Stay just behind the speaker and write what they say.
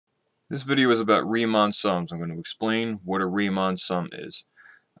This video is about Riemann sums. I'm going to explain what a Riemann sum is.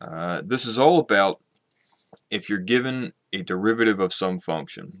 This is all about if you're given a derivative of some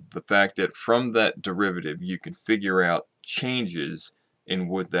function, the fact that from that derivative you can figure out changes in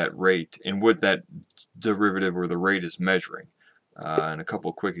what that rate, in what that derivative or the rate is measuring. And a couple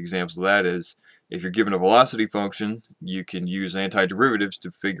of quick examples of that is if you're given a velocity function, you can use antiderivatives to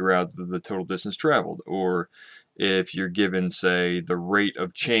figure out the total distance traveled. Or if you're given, say, the rate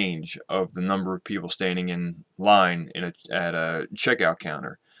of change of the number of people standing in line at a checkout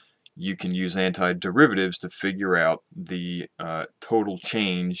counter, you can use antiderivatives to figure out the total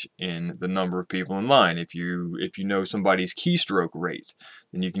change in the number of people in line. If you know somebody's keystroke rate,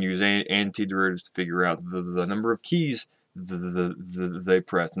 then you can use antiderivatives to figure out the number of keys they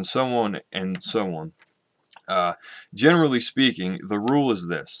pressed, and so on and so on. Generally speaking, the rule is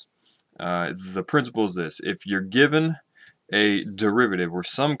this. The principle is this: if you're given a derivative or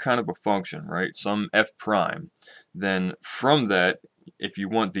some kind of a function, right, some f prime, then from that, if you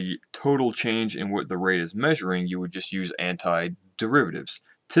want the total change in what the rate is measuring, you would just use antiderivatives.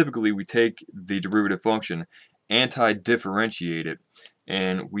 Typically, we take the derivative function, anti-differentiate it,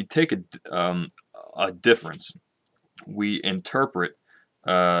 and we take a difference. We interpret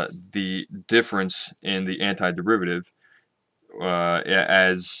the difference in the antiderivative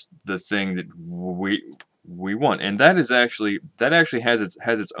as the thing that we want, and that actually has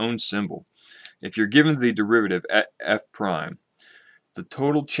its own symbol. If you're given the derivative at f prime, the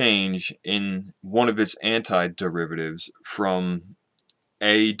total change in one of its antiderivatives from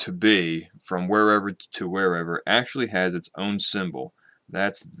A to B, from wherever to wherever, actually has its own symbol.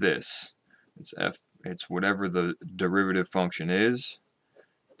 That's this. It's f. It's whatever the derivative function is,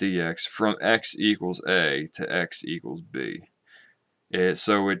 dx, from x equals a to x equals b.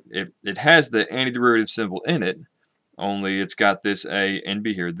 So it has the antiderivative symbol in it, only it's got this a and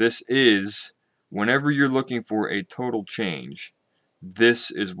b here. This is, whenever you're looking for a total change, this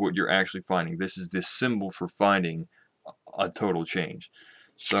is what you're actually finding. This is the symbol for finding a total change.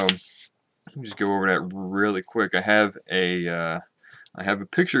 So let me just go over that really quick. I have a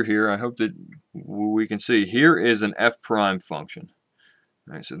picture here. I hope that we can see. Here is an f prime function.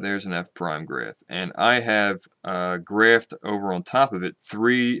 All right, so there's an f prime graph, and I have graphed over on top of it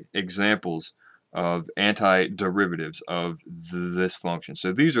 3 examples of antiderivatives of this function.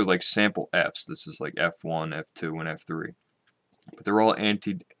 So these are like sample f's. This is like f1, f2, and f3. But they're all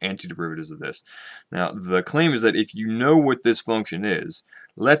antiderivatives of this. Now, the claim is that if you know what this function is,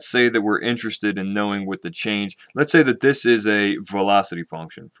 let's say that we're interested in knowing what the change, let's say that this is a velocity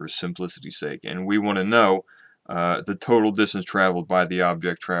function for simplicity's sake, and we want to know the total distance traveled by the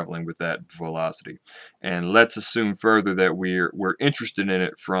object traveling with that velocity. And let's assume further that we're interested in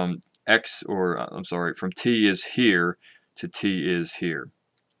it from from t is here to t is here.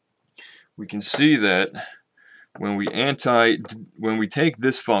 We can see that when we take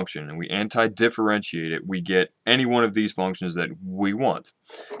this function and we anti-differentiate it, we get any one of these functions that we want.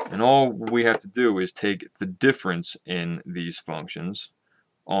 And all we have to do is take the difference in these functions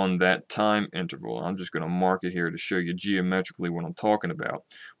on that time interval. I'm just going to mark it here to show you geometrically what I'm talking about.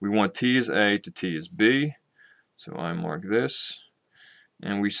 We want t is a to t is b, so I mark this.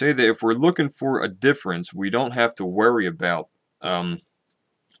 And we say that if we're looking for a difference, we don't have to worry about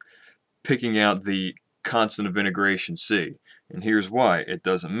picking out the constant of integration c. And here's why. It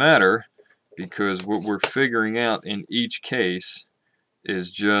doesn't matter, because what we're figuring out in each case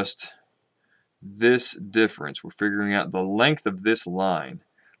is just this difference. We're figuring out the length of this line.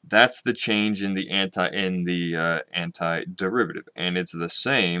 That's the change in the antiderivative, and it's the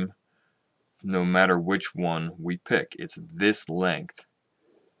same no matter which one we pick. It's this length.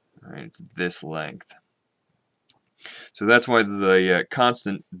 All right, it's this length. So that's why the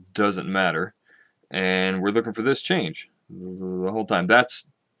constant doesn't matter, and we're looking for this change the whole time. That's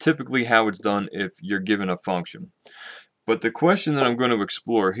typically how it's done if you're given a function. But the question that I'm going to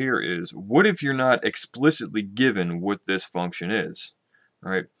explore here is, what if you're not explicitly given what this function is?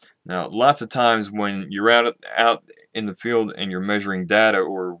 All right. Now, lots of times when you're out in the field and you're measuring data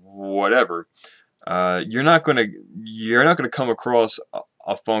or whatever, you're not going to come across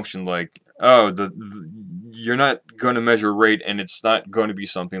a function like, oh, you're not going to measure rate, and it's not going to be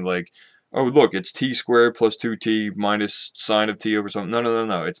something like, oh, look, it's t squared plus 2t minus sine of t over something.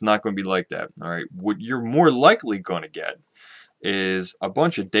 No. It's not going to be like that. All right. What you're more likely going to get is a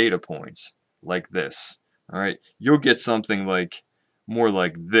bunch of data points like this. All right. You'll get something like more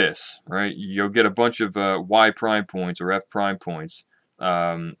like this, right? You'll get a bunch of y prime points or f prime points,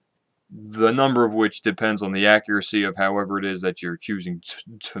 the number of which depends on the accuracy of however it is that you're choosing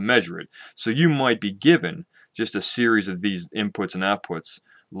to measure it. So you might be given just a series of these inputs and outputs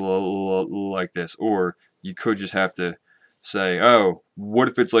like this. Or you could just have to say, oh, what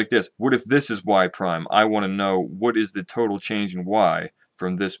if it's like this? What if this is y prime? I want to know what is the total change in y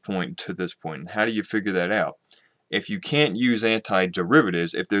from this point to this point. And how do you figure that out? If you can't use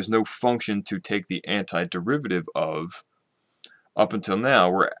antiderivatives, if there's no function to take the antiderivative of, up until now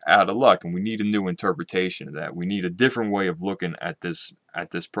we're out of luck, and we need a new interpretation of that. We need a different way of looking at this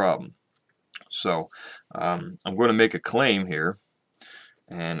problem. So I'm going to make a claim here,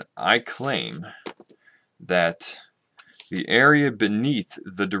 and I claim that the area beneath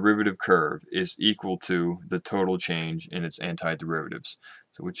the derivative curve is equal to the total change in its antiderivatives.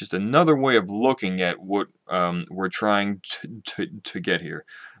 So it's just another way of looking at what we're trying to get here.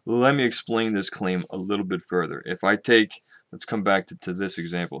 Let me explain this claim a little bit further. If I take, let's come back to this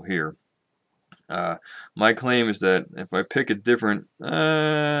example here. My claim is that if I pick a different,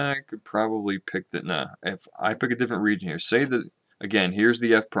 I could probably pick that. Nah, if I pick a different region here, say that again, here's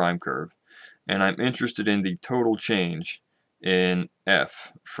the f prime curve, and I'm interested in the total change in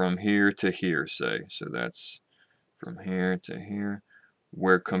f from here to here, say. So that's from here to here.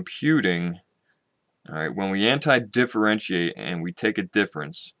 We're computing, all right, when we anti-differentiate and we take a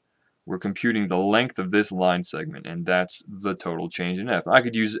difference, we're computing the length of this line segment, and that's the total change in f. I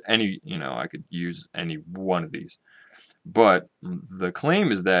could use any, I could use any one of these. But the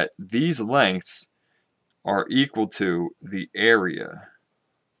claim is that these lengths are equal to the area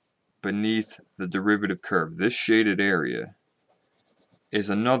beneath the derivative curve. This shaded area is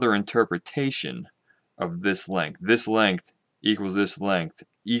another interpretation of this length. This length equals this length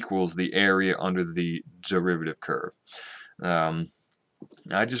equals the area under the derivative curve.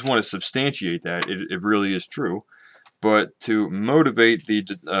 I just want to substantiate that it really is true, but to motivate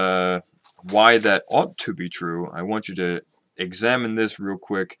the why that ought to be true, I want you to examine this real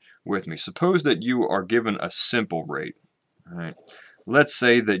quick with me. Suppose that you are given a simple rate. All right. Let's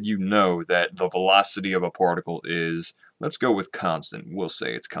say that you know that the velocity of a particle is, let's go with constant. We'll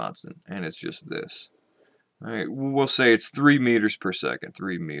say it's constant, and it's just this. All right, we'll say it's 3 meters per second,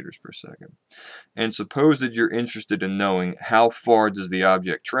 3 meters per second. And suppose that you're interested in knowing how far does the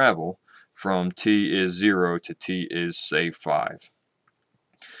object travel from t is 0 to t is, say, 5.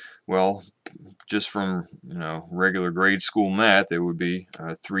 Well, just from regular grade school math, it would be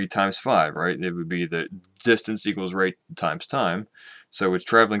 3 times 5, right? It would be the distance equals rate times time. So it's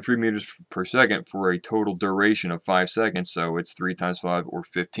traveling 3 meters per second for a total duration of 5 seconds. So it's 3 times 5, or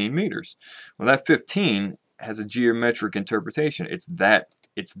 15 meters. Well, that 15 has a geometric interpretation. It's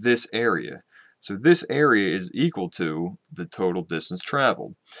this area. So this area is equal to the total distance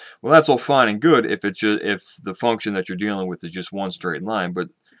traveled. Well, that's all fine and good if the function that you're dealing with is just one straight line. But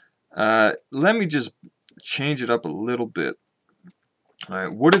let me just change it up a little bit. All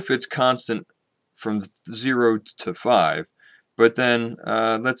right, what if it's constant from 0 to 5, but then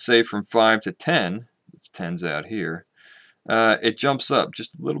let's say from 5 to 10, if 10's out here, it jumps up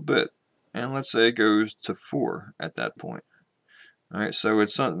just a little bit, and let's say it goes to 4 at that point. All right, so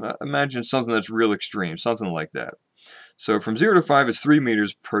it's imagine something that's real extreme, something like that. So from 0 to 5 is 3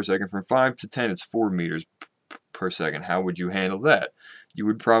 meters per second. From 5 to 10 it's 4 meters per second. How would you handle that? You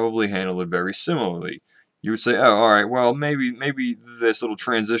would probably handle it very similarly. You would say, oh, all right, well, maybe this little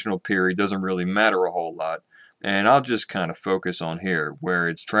transitional period doesn't really matter a whole lot, and I'll just kind of focus on here where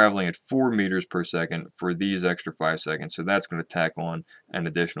it's traveling at 4 meters per second for these extra 5 seconds. So that's going to tack on an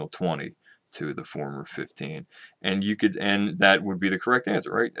additional 20 to the former 15, and that would be the correct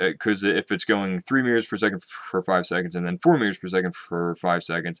answer, right? Because if it's going 3 meters per second for 5 seconds and then 4 meters per second for 5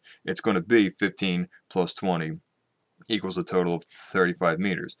 seconds, it's going to be 15 plus 20 equals a total of 35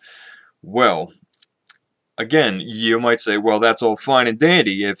 meters. Well, again, you might say, well, that's all fine and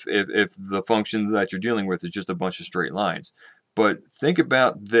dandy if the function that you're dealing with is just a bunch of straight lines. But think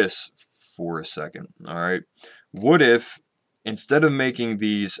about this for a second, all right? What if, instead of making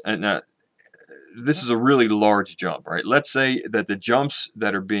these, now, this is a really large jump, right? Let's say that the jumps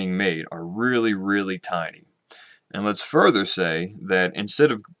that are being made are really, really tiny. And let's further say that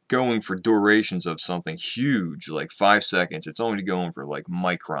instead of going for durations of something huge, like 5 seconds, it's only going for like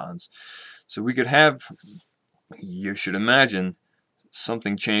microns. So we could have, you should imagine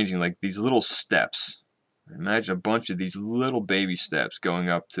something changing like these little steps. Imagine a bunch of these little baby steps going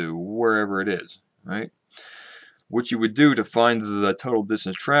up to wherever it is, right? What you would do to find the total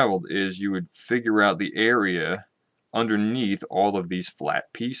distance traveled is you would figure out the area underneath all of these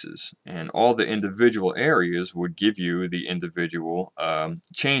flat pieces, and all the individual areas would give you the individual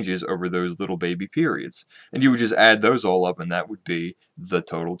changes over those little baby periods, and you would just add those all up, and that would be the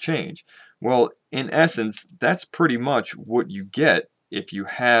total change. Well, in essence, that's pretty much what you get if you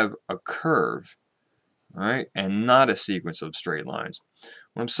have a curve, right, and not a sequence of straight lines.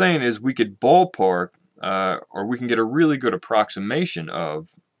 What I'm saying is we could ballpark, or we can get a really good approximation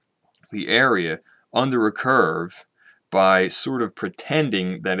of the area under a curve by sort of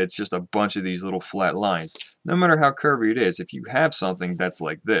pretending that it's just a bunch of these little flat lines. No matter how curvy it is, if you have something that's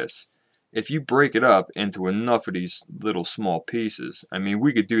like this, if you break it up into enough of these little small pieces, I mean,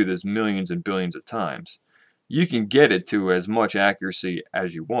 we could do this millions and billions of times, you can get it to as much accuracy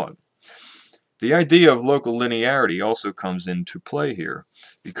as you want. The idea of local linearity also comes into play here,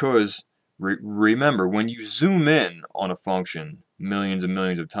 because remember, when you zoom in on a function millions and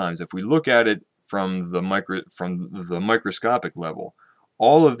millions of times, if we look at it from the microscopic level,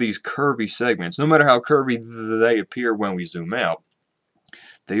 all of these curvy segments, no matter how curvy they appear when we zoom out,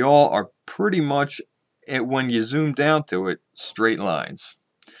 they all are pretty much, when you zoom down to it, straight lines.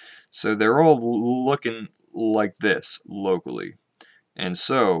 So they're all looking like this locally. And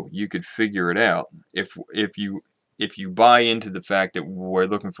so you could figure it out if you buy into the fact that we're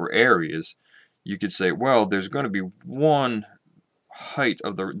looking for areas. You could say, well, there's going to be one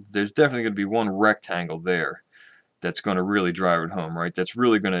there's definitely going to be one rectangle there that's going to really drive it home, right? That's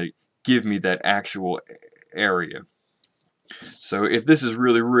really going to give me that actual area. So if this is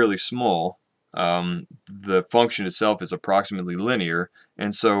really, really small, the function itself is approximately linear,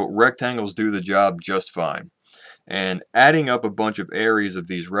 and so rectangles do the job just fine. And adding up a bunch of areas of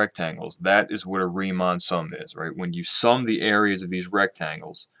these rectangles, that is what a Riemann sum is, right? When you sum the areas of these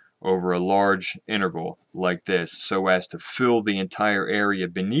rectangles over a large interval like this so as to fill the entire area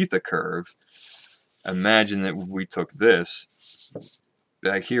beneath a curve, imagine that we took this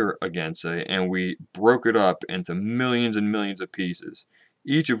back here again, say, and we broke it up into millions and millions of pieces,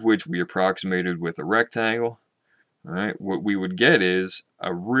 each of which we approximated with a rectangle. All right, what we would get is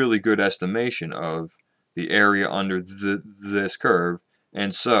a really good estimation of the area under this curve,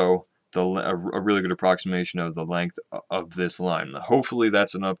 and so a really good approximation of the length of this line. Now, hopefully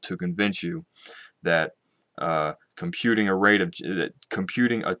that's enough to convince you that computing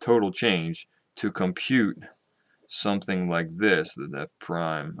a total change to compute something like this, the f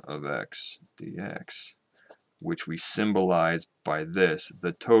prime of x dx, which we symbolize by this,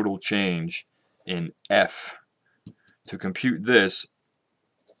 the total change in f. To compute this,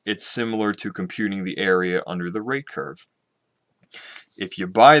 it's similar to computing the area under the rate curve. If you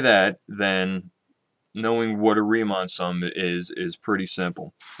buy that, then knowing what a Riemann sum is pretty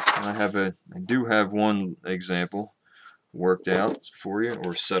simple. I do have one example worked out for you,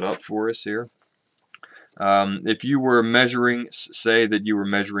 or set up for us here. If you were measuring, say that you were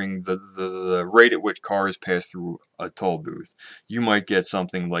measuring the rate at which cars pass through a toll booth, you might get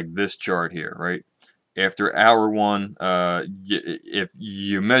something like this chart here, right? After hour 1, if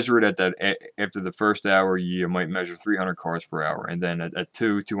you measure it after the first hour, you might measure 300 cars per hour, and then at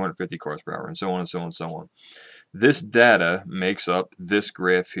 2, 250 cars per hour, and so on and so on and so on. This data makes up this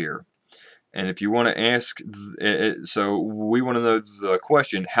graph here. And if you want to ask, so we want to know the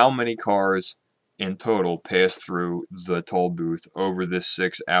question, how many cars in total pass through the toll booth over this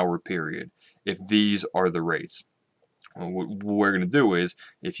 6-hour period, if these are the rates. Well, what we're going to do is,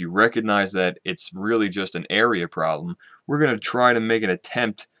 if you recognize that it's really just an area problem, we're going to try to make an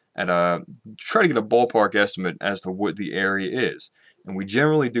attempt at try to get a ballpark estimate as to what the area is. And we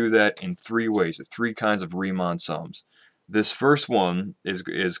generally do that in 3 ways, with 3 kinds of Riemann sums. This first one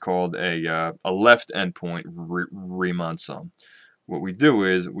is called a left endpoint Riemann sum. What we do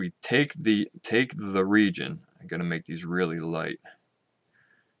is we take the region. I'm going to make these really light.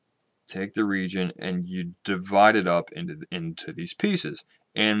 Take the region and you divide it up into these pieces.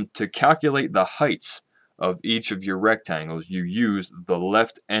 And to calculate the heights of each of your rectangles, you use the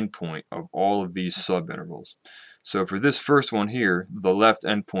left endpoint of all of these subintervals. So for this first one here, the left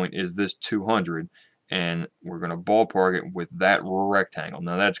endpoint is this 200, and we're going to ballpark it with that rectangle.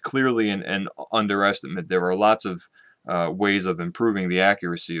 Now that's clearly an underestimate. There are lots of ways of improving the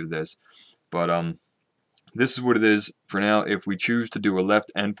accuracy of this, but this is what it is for now. If we choose to do a left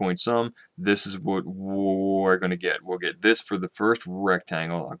endpoint sum, this is what we're going to get. We'll get this for the first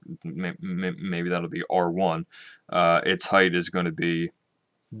rectangle. Maybe that'll be R1. Its height is going to be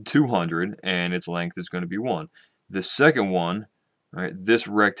 200, and its length is going to be 1. The second one, right, this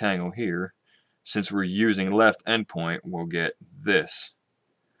rectangle here, since we're using left endpoint, we'll get this.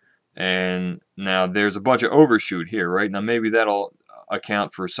 And now there's a bunch of overshoot here, right? Now maybe that'll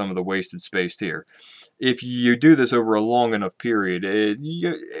account for some of the wasted space here. If you do this over a long enough period,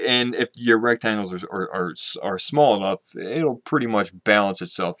 and if your rectangles are small enough, it'll pretty much balance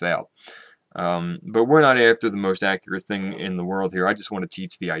itself out. But we're not after the most accurate thing in the world here. I just want to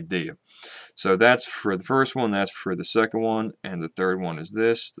teach the idea. So that's for the first one, that's for the second one, and the third one is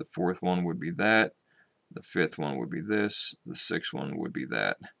this. The fourth one would be that. the fifth one would be this, the sixth one would be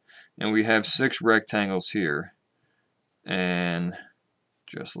that. And we have 6 rectangles here, and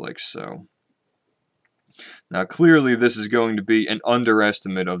just like so. Now clearly this is going to be an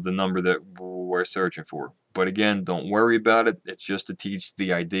underestimate of the number that we're searching for. But again, don't worry about it. It's just to teach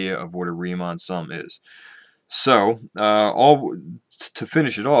the idea of what a Riemann sum is. So to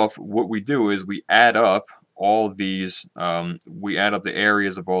finish it off, what we do is we add up all these, we add up the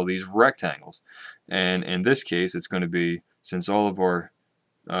areas of all these rectangles. And in this case, it's going to be, since all of our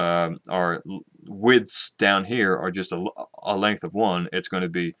widths down here are just a length of 1, it's going to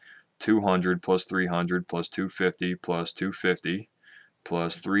be 200 plus 300 plus 250 plus 250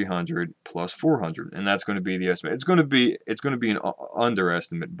 plus 300 plus 400, and that's going to be the estimate. It's going to be an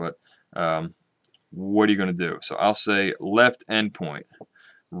underestimate, but what are you going to do? So I'll say left endpoint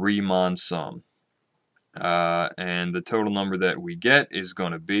Riemann sum, and the total number that we get is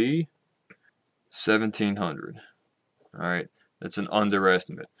going to be 1700. All right, that's an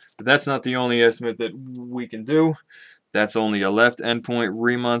underestimate, but that's not the only estimate that we can do. That's only a left endpoint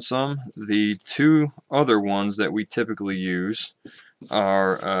Riemann sum. The two other ones that we typically use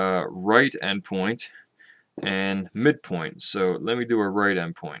are right endpoint and midpoint. So let me do a right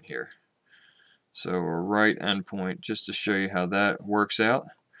endpoint here. So a right endpoint, just to show you how that works out.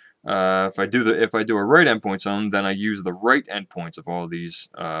 If I do a right endpoint sum, then I use the right endpoints of all these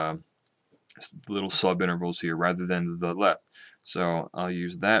little subintervals here rather than the left. So I'll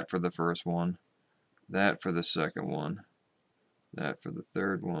use that for the first one, that for the second one, that for the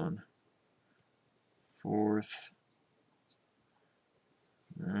third one, fourth.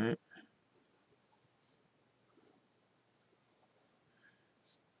 All right.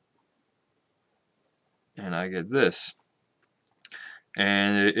 And I get this.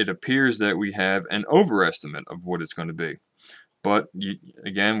 And it appears that we have an overestimate of what it's going to be. But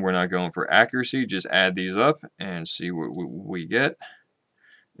again, we're not going for accuracy. Just add these up and see what we get.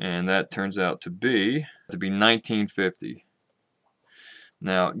 And that turns out to be 1950.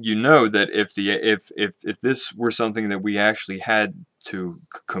 Now you know that if this were something that we actually had to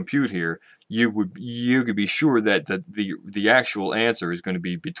compute here, you could be sure that the actual answer is going to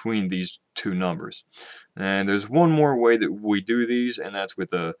be between these two numbers. And there's one more way that we do these, and that's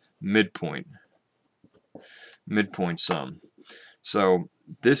with a midpoint sum. So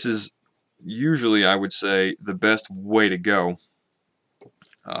this is usually, I would say, the best way to go.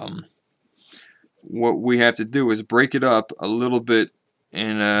 What we have to do is break it up a little bit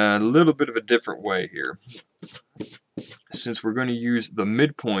in a little bit of a different way here. Since we're going to use the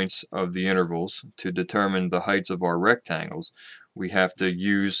midpoints of the intervals to determine the heights of our rectangles, we have to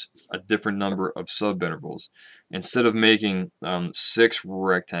use a different number of subintervals. Instead of making 6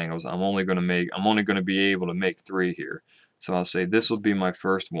 rectangles, I'm only going to be able to make 3 here. So I'll say this will be my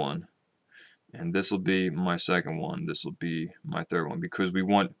first one, and this will be my second one, this will be my third one, because we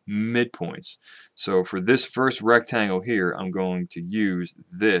want midpoints. So for this first rectangle here, I'm going to use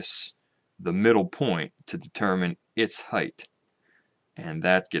this, the middle point, to determine its height. And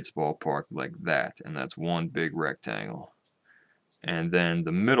that gets ballparked like that, and that's one big rectangle. And then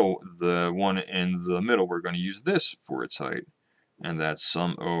the one in the middle, we're going to use this for its height, and that's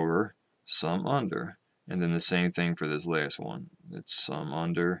sum over, sum under. And then the same thing for this last one. It's sum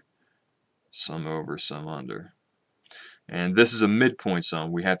under, sum over, sum under. And this is a midpoint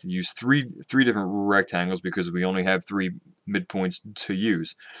sum. We have to use three different rectangles because we only have 3 midpoints to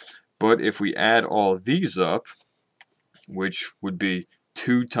use. But if we add all of these up, which would be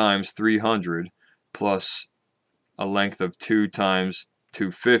 2 times 300 plus a length of 2 times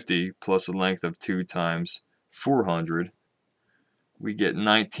 250 plus a length of 2 times 400, we get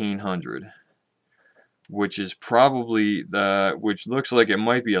 1900. Which is probably which looks like it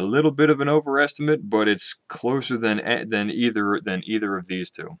might be a little bit of an overestimate, but it's closer than either of these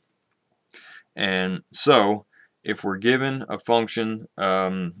two. And so, if we're given a function,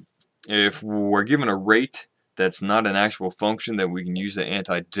 if we're given a rate that's not an actual function that we can use to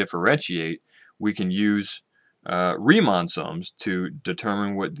anti-differentiate, we can use Riemann sums to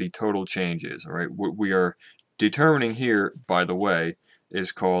determine what the total change is. All right, what we are determining here, by the way,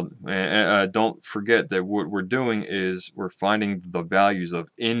 is called, don't forget that what we're doing is we're finding the values of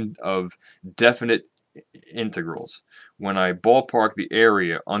definite integrals. When I ballpark the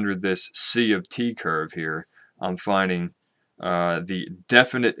area under this C of t curve here, I'm finding the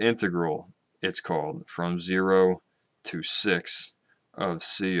definite integral, it's called, from 0 to 6 of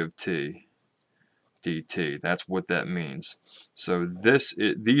C of t dt. That's what that means. So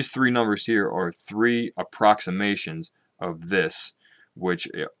these 3 numbers here are 3 approximations of this, which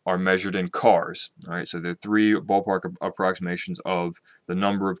are measured in cars. All right, so there are 3 ballpark approximations of the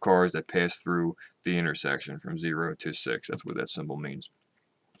number of cars that pass through the intersection from 0 to 6. That's what that symbol means.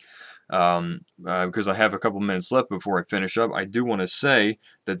 Because I have a couple minutes left before I finish up, I do want to say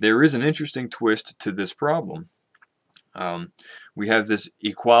that there is an interesting twist to this problem. We have this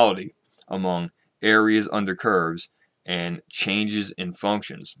equality among areas under curves and changes in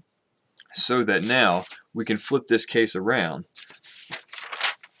functions, so that now we can flip this case around,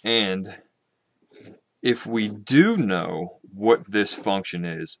 and if we do know what this function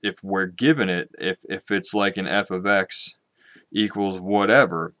is, if we're given it, if it's like an f of x equals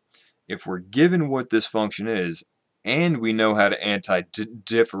whatever, if we're given what this function is and we know how to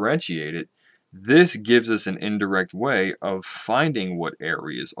anti-differentiate it, this gives us an indirect way of finding what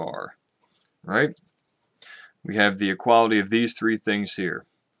areas are, right? We have the equality of these 3 things here.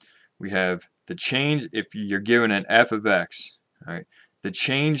 We have the change, if you're given an f of x, right? The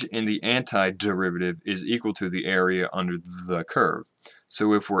change in the antiderivative is equal to the area under the curve.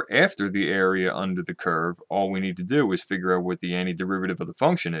 So if we're after the area under the curve, all we need to do is figure out what the antiderivative of the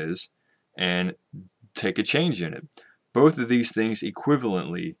function is and take a change in it. Both of these things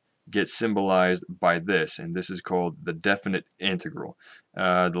equivalently get symbolized by this, and this is called the definite integral.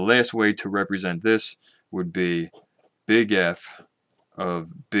 The last way to represent this would be big F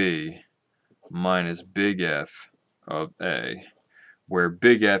of B minus big F of A, where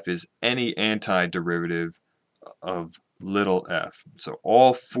big F is any antiderivative of little f. So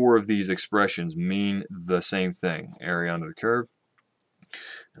all 4 of these expressions mean the same thing, area under the curve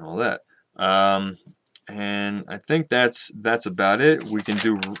and all that. And I think that's about it. We can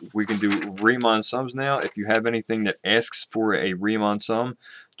do Riemann sums now. If you have anything that asks for a Riemann sum,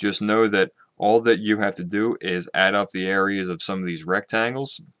 just know that all that you have to do is add up the areas of some of these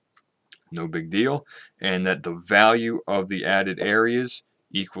rectangles. No big deal, and that the value of the added areas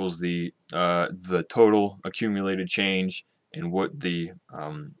equals the total accumulated change in what the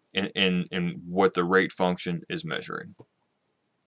in what the rate function is measuring.